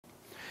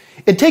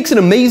It takes an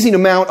amazing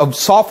amount of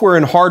software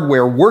and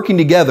hardware working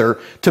together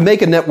to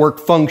make a network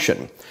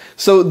function.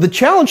 So the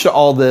challenge to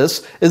all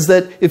this is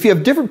that if you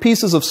have different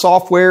pieces of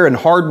software and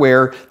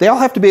hardware, they all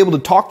have to be able to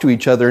talk to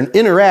each other and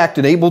interact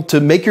and able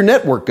to make your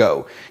network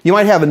go. You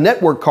might have a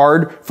network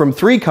card from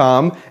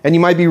 3Com and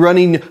you might be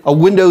running a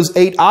Windows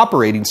 8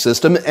 operating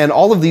system, and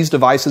all of these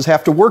devices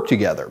have to work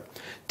together.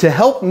 To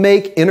help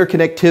make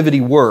interconnectivity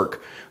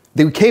work,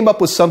 they came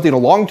up with something a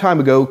long time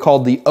ago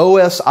called the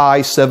OSI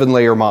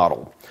 7-layer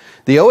model.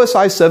 The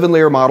OSI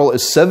 7-layer model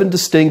is 7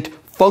 distinct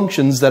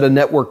functions that a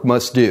network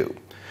must do.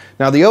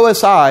 Now the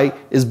OSI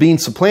is being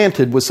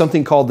supplanted with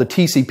something called the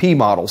TCP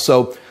model.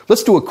 So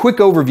let's do a quick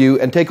overview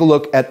and take a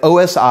look at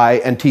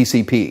OSI and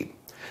TCP.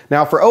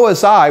 Now for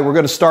OSI, we're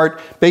going to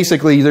start,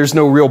 basically there's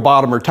no real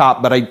bottom or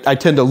top, but I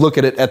tend to look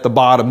at it at the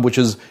bottom, which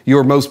is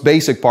your most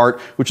basic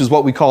part, which is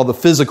what we call the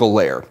physical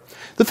layer.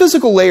 The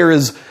physical layer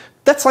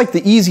that's like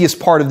the easiest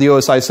part of the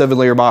OSI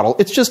 7-layer model.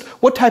 It's just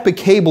what type of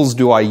cables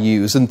do I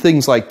use and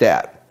things like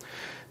that.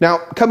 Now,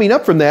 coming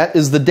up from that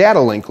is the data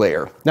link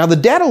layer. Now, the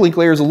data link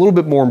layer is a little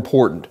bit more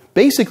important.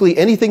 Basically,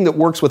 anything that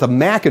works with a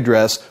MAC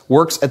address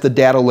works at the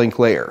data link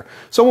layer.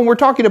 So when we're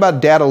talking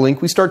about data link,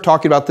 we start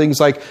talking about things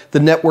like the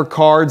network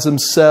cards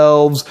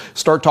themselves,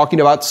 start talking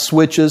about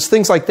switches,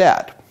 things like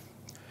that.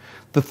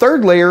 The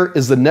third layer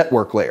is the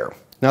network layer.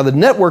 Now, the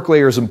network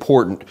layer is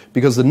important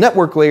because the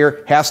network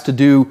layer has to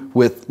do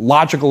with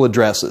logical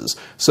addresses.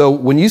 So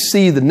when you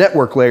see the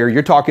network layer,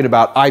 you're talking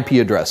about IP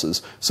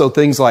addresses. So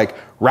things like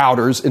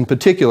routers in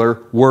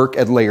particular work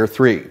at layer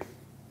 3.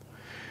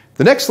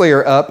 The next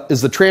layer up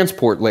is the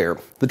transport layer.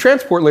 The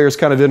transport layer is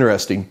kind of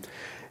interesting.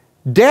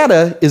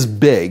 Data is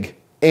big,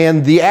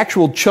 and the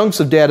actual chunks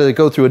of data that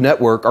go through a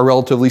network are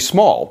relatively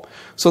small.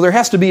 So there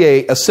has to be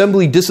an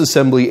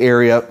assembly-disassembly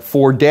area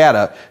for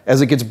data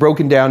as it gets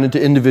broken down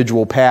into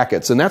individual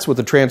packets, and that's what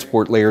the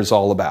transport layer is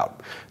all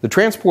about. The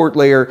transport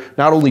layer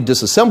not only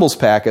disassembles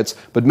packets,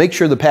 but makes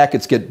sure the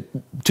packets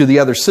get to the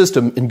other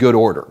system in good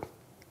order.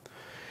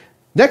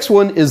 Next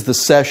one is the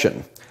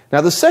session. Now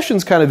the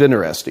session's kind of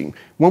interesting.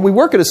 When we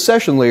work at a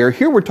session layer,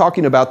 here we're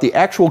talking about the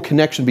actual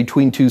connection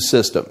between two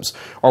systems.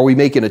 Are we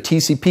making a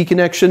TCP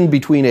connection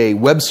between a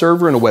web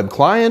server and a web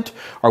client?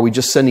 Are we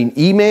just sending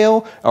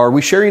email? Are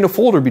we sharing a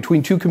folder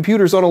between two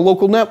computers on a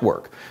local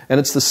network? And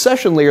it's the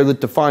session layer that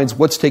defines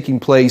what's taking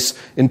place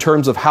in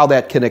terms of how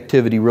that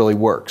connectivity really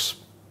works.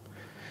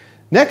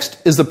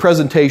 Next is the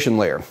presentation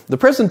layer. The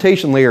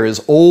presentation layer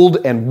is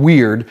old and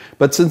weird,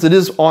 but since it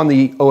is on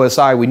the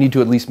OSI, we need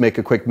to at least make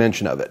a quick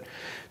mention of it.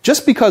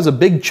 Just because a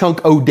big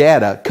chunk of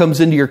data comes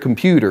into your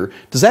computer,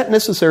 does that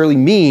necessarily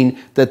mean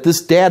that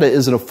this data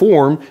is in a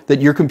form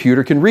that your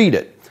computer can read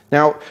it?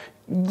 Now,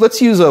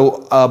 let's use a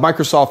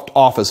Microsoft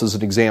Office as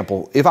an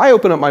example. If I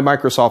open up my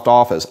Microsoft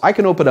Office, I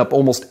can open up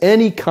almost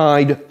any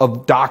kind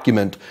of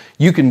document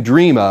you can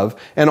dream of,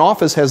 and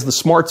Office has the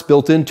smarts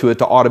built into it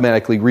to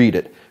automatically read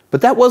it.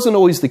 But that wasn't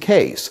always the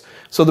case.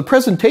 So the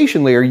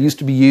presentation layer used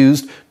to be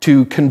used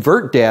to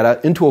convert data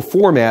into a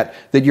format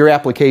that your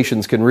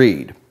applications can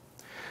read.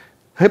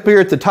 Up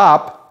here at the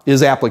top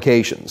is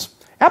applications.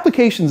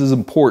 Applications is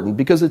important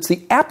because it's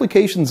the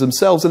applications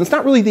themselves, and it's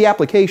not really the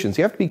applications.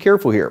 You have to be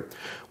careful here.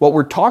 What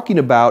we're talking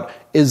about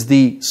is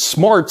the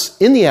smarts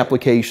in the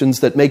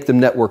applications that make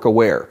them network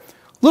aware.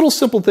 Little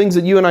simple things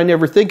that you and I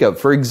never think of.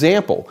 For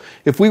example,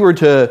 if we were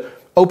to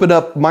open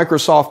up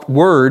Microsoft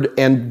Word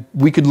and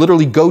we could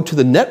literally go to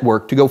the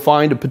network to go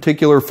find a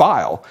particular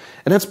file.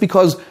 And that's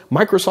because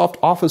Microsoft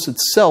Office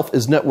itself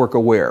is network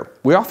aware.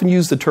 We often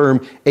use the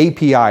term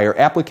API, or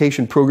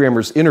Application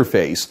Programmer's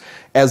Interface,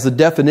 as the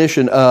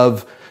definition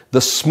of the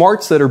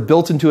smarts that are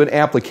built into an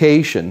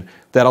application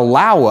that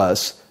allow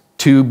us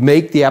to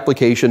make the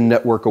application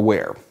network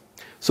aware.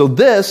 So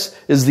this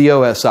is the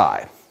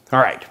OSI. All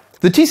right.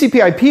 The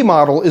TCP/IP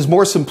model is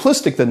more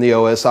simplistic than the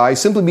OSI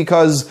simply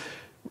because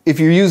if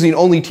you're using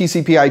only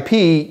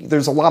TCP/IP,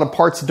 there's a lot of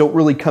parts that don't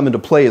really come into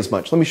play as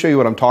much. Let me show you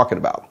what I'm talking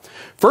about.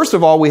 First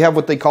of all, we have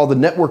what they call the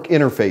network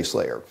interface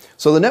layer.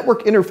 So the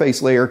network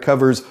interface layer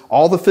covers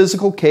all the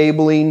physical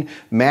cabling,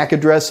 MAC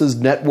addresses,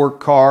 network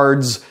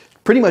cards,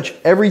 pretty much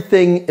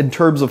everything in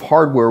terms of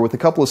hardware with a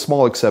couple of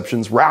small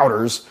exceptions,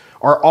 routers,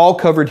 are all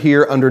covered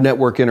here under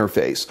network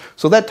interface.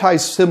 So that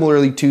ties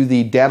similarly to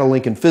the data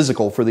link and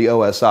physical for the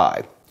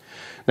OSI.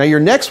 Now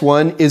your next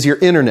one is your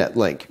internet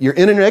link. Your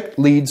internet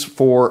leads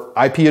for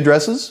IP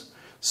addresses,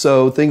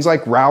 so things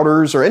like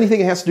routers or anything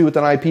that has to do with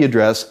an IP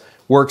address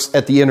works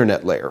at the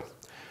internet layer.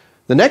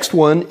 The next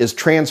one is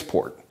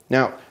transport.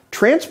 Now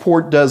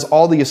transport does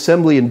all the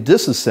assembly and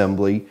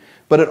disassembly,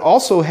 but it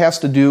also has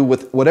to do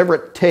with whatever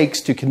it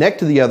takes to connect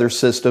to the other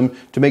system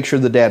to make sure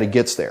the data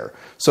gets there.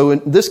 So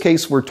in this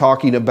case we're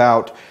talking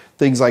about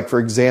things like, for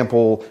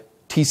example,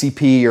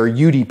 TCP or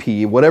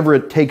UDP, whatever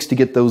it takes to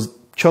get those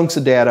chunks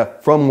of data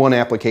from one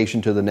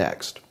application to the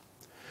next.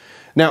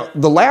 Now,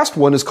 the last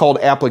one is called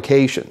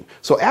application.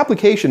 So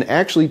application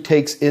actually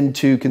takes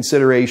into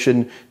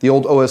consideration the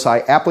old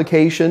OSI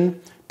application,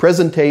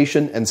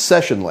 presentation, and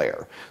session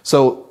layer.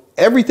 So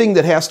everything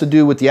that has to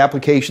do with the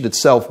application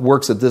itself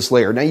works at this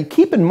layer. Now, you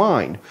keep in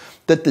mind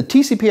that the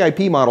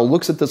TCP/IP model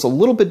looks at this a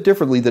little bit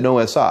differently than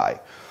OSI.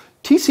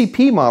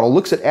 TCP model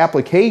looks at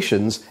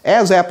applications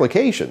as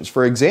applications.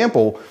 For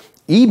example,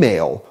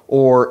 email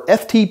or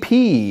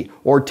FTP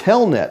or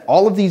Telnet,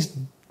 all of these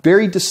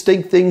very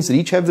distinct things that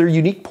each have their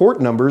unique port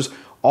numbers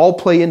all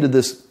play into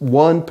this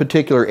one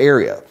particular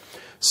area.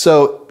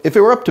 So if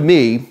it were up to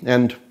me,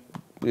 and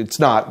it's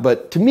not,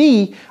 but to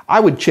me, I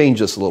would change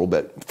this a little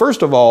bit.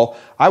 First of all,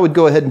 I would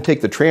go ahead and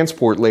take the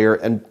transport layer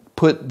and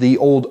put the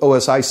old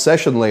OSI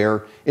session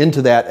layer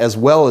into that as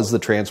well as the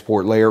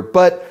transport layer,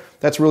 but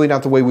that's really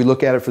not the way we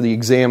look at it for the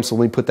exam, so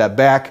let me put that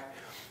back.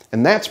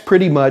 And that's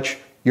pretty much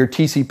your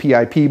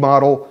TCP/IP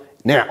model.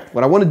 Now,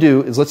 what I want to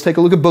do is let's take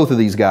a look at both of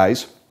these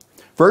guys.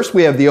 First,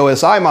 we have the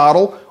OSI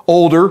model,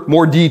 older,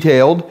 more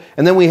detailed,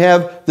 and then we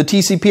have the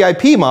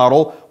TCP/IP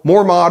model,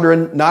 more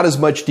modern, not as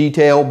much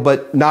detail,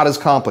 but not as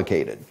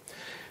complicated.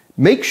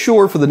 Make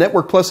sure for the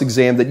Network Plus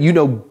exam that you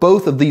know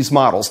both of these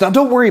models. Now,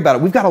 don't worry about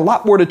it. We've got a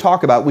lot more to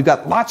talk about. We've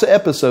got lots of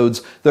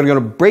episodes that are going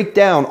to break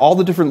down all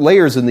the different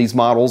layers in these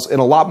models in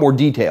a lot more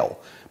detail.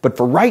 But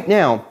for right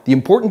now, the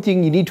important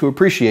thing you need to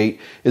appreciate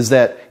is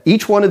that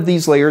each one of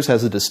these layers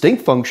has a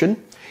distinct function.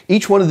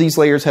 Each one of these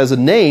layers has a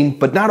name,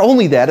 but not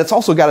only that, it's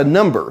also got a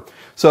number.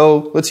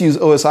 So let's use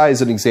OSI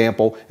as an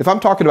example. If I'm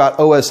talking about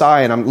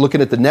OSI and I'm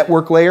looking at the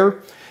network layer,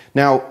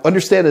 now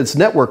understand it's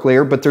network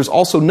layer, but there's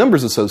also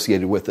numbers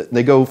associated with it.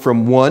 They go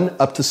from 1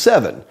 up to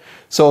 7.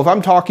 So if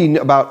I'm talking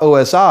about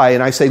OSI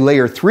and I say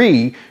layer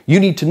 3, you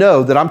need to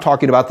know that I'm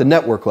talking about the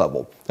network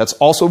level. That's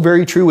also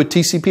very true with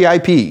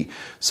TCP/IP.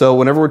 So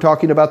whenever we're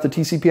talking about the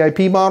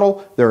TCP/IP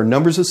model, there are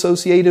numbers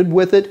associated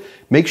with it.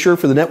 Make sure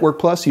for the Network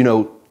Plus, you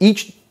know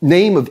each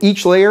name of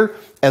each layer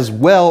as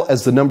well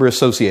as the number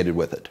associated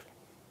with it.